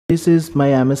This is my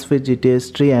Amazfit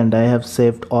Gts 3 and I have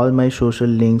saved all my social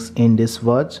links in this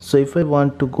watch. So if I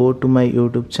want to go to my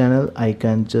YouTube channel, I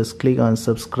can just click on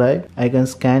subscribe. I can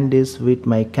scan this with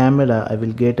my camera. I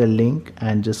will get a link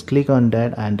and just click on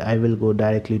that and I will go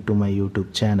directly to my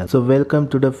YouTube channel. So welcome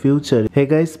to the future. Hey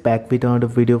guys, back with another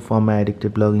video for my addictive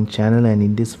blogging channel, and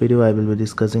in this video I will be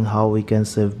discussing how we can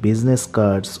save business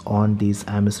cards on this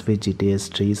Amazfit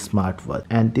Gts 3 smartwatch,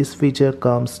 and this feature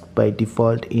comes by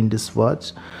default in this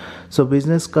watch. So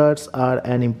business cards are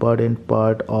an important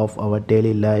part of our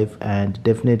daily life, and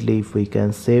definitely if we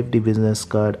can save the business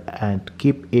card and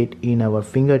keep it in our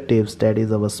fingertips, that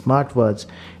is our smartwatch,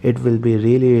 it will be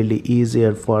really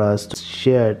easier for us to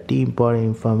share the important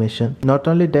information. Not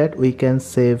only that, we can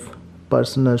save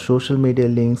personal social media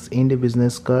links in the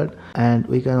business card, and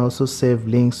we can also save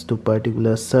links to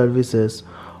particular services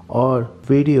or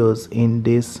videos in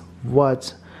this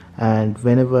watch, and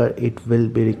whenever it will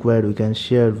be required we can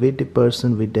share with the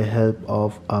person with the help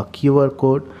of a QR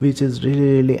code, which is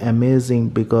really amazing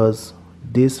because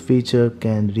this feature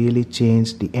can really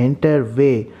change the entire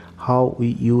way how we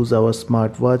use our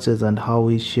smartwatches and how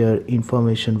we share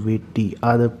information with the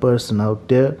other person out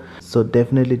there. So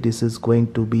definitely this is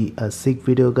going to be a sick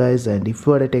video guys, and if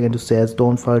you are taken to sales,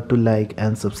 don't forget to like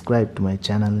and subscribe to my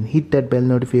channel and hit that bell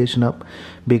notification up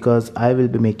because I will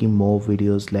be making more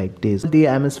videos like this. The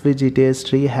Amazfit GTS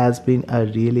 3 has been a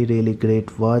really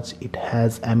great watch. It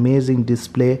has amazing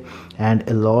display and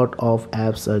a lot of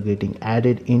apps are getting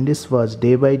added in this watch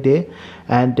day by day,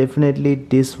 and definitely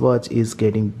this watch is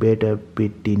getting better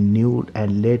with the new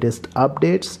and latest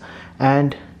updates,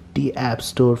 and the app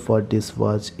store for this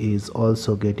watch is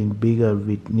also getting bigger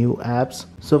with new apps.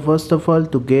 So first of all,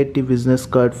 to get the business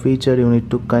card feature, you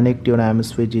need to connect your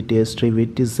Amazfit GTS 3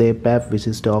 with the Zap app, which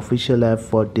is the official app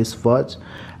for this watch.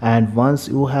 And once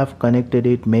you have connected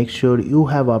it, make sure you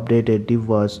have updated the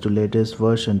watch to latest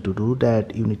version. To do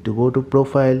that, you need to go to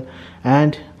profile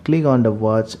and click on the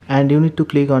watch, and you need to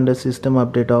click on the system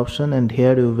update option, and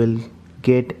here you will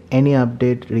get any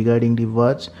update regarding the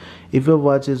watch. If your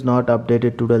watch is not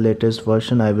updated to the latest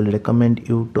version, I will recommend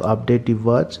you to update the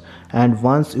watch, and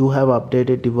once you have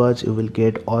updated the watch, you will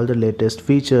get all the latest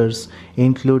features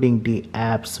including the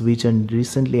apps which are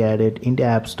recently added in the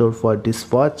app store for this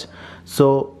watch.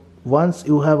 So once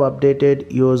you have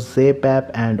updated your Zap app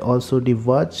and also the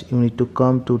watch, you need to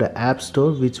come to the app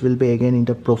store, which will be again in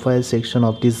the profile section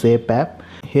of the Zap app.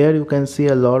 Here you can see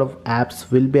a lot of apps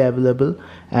will be available,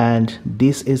 and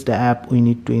this is the app we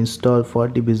need to install for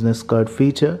the business card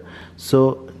feature.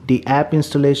 So the app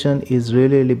installation is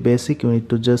really basic. You need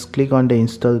to just click on the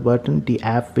install button. The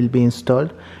app will be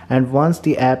installed, and once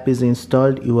the app is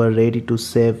installed, you are ready to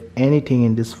save anything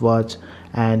in this watch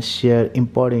and share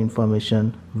important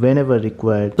information whenever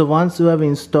required. So once you have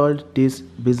installed this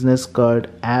business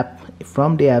card app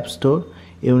from the app store,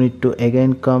 you need to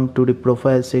again come to the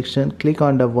profile section, click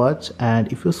on the watch,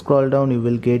 and if you scroll down, you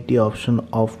will get the option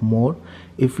of more.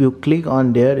 If you click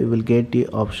on there, you will get the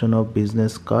option of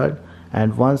business card,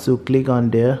 and once you click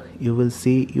on there, you will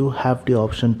see you have the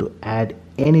option to add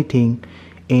anything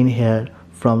in here,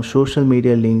 from social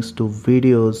media links to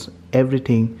videos,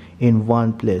 everything in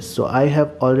one place. So I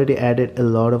have already added a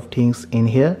lot of things in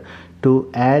here. To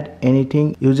add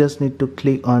anything, you just need to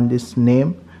click on this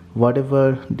name,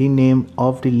 whatever the name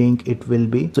of the link it will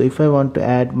be. So if I want to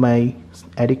add my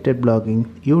addicted blogging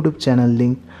YouTube channel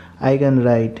link, I can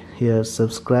write here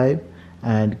subscribe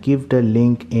and give the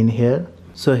link in here.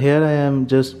 So here I am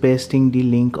just pasting the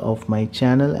link of my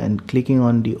channel and clicking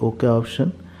on the OK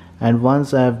option, and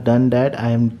once I have done that,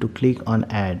 I am to click on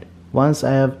add. Once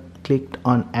I have clicked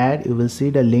on add, you will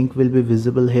see the link will be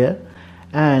visible here,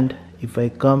 and if I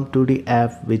come to the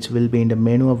app, which will be in the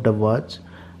menu of the watch,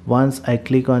 once I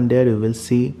click on there, you will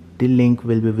see the link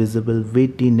will be visible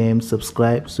with the name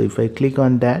subscribe. So if I click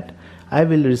on that, I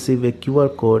will receive a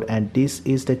QR code, and this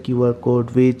is the QR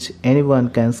code which anyone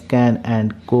can scan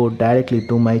and go directly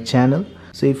to my channel.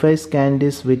 So if I scan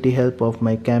this with the help of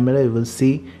my camera, you will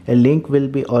see a link will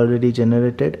be already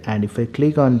generated, and if I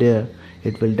click on there,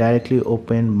 it will directly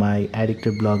open my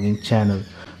addictive blogging channel.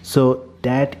 So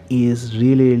that is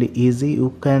really easy. You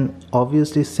can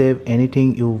obviously save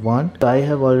anything you want. I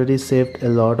have already saved a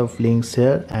lot of links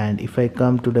here, and if I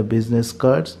come to the business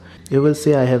cards, you will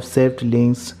see I have saved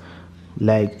links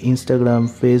like Instagram,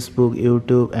 Facebook,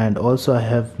 YouTube, and also I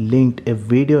have linked a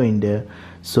video in there.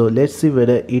 So let's see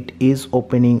whether it is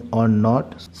opening or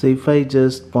not. So if I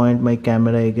just point my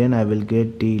camera again, I will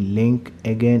get the link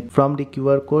again from the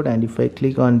QR code, and if I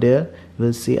click on there, you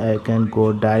will see I can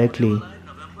go directly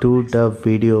to the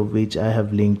video which I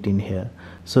have linked in here.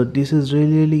 So this is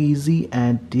really easy,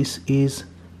 and this is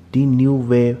the new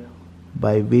way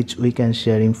by which we can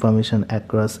share information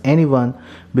across anyone,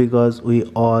 because we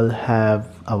all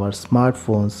have our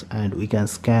smartphones and we can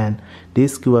scan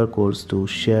these QR codes to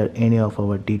share any of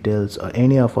our details or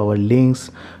any of our links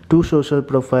to social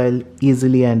profile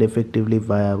easily and effectively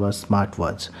via our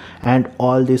smartwatch. And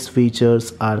all these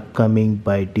features are coming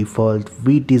by default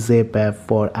with this app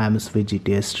for Amazfit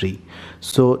GTS 3.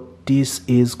 So this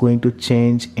is going to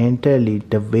change entirely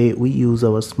the way we use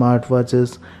our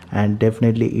smartwatches, and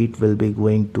definitely it will be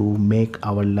going to make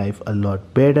our life a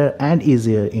lot better and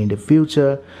easier in the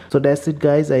future. So that's it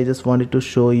guys, I just wanted to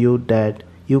show you that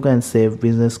you can save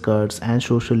business cards and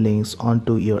social links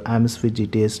onto your Amazfit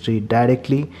GTS 3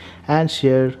 directly and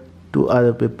share to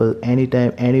other people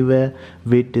anytime anywhere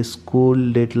with this cool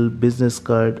little business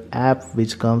card app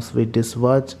which comes with this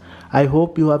watch. I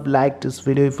hope you have liked this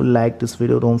video. If you like this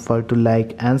video, don't forget to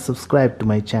like and subscribe to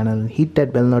my channel and hit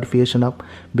that bell notification up,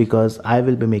 because I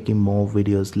will be making more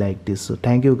videos like this. So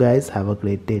thank you guys, have a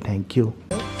great day. Thank you.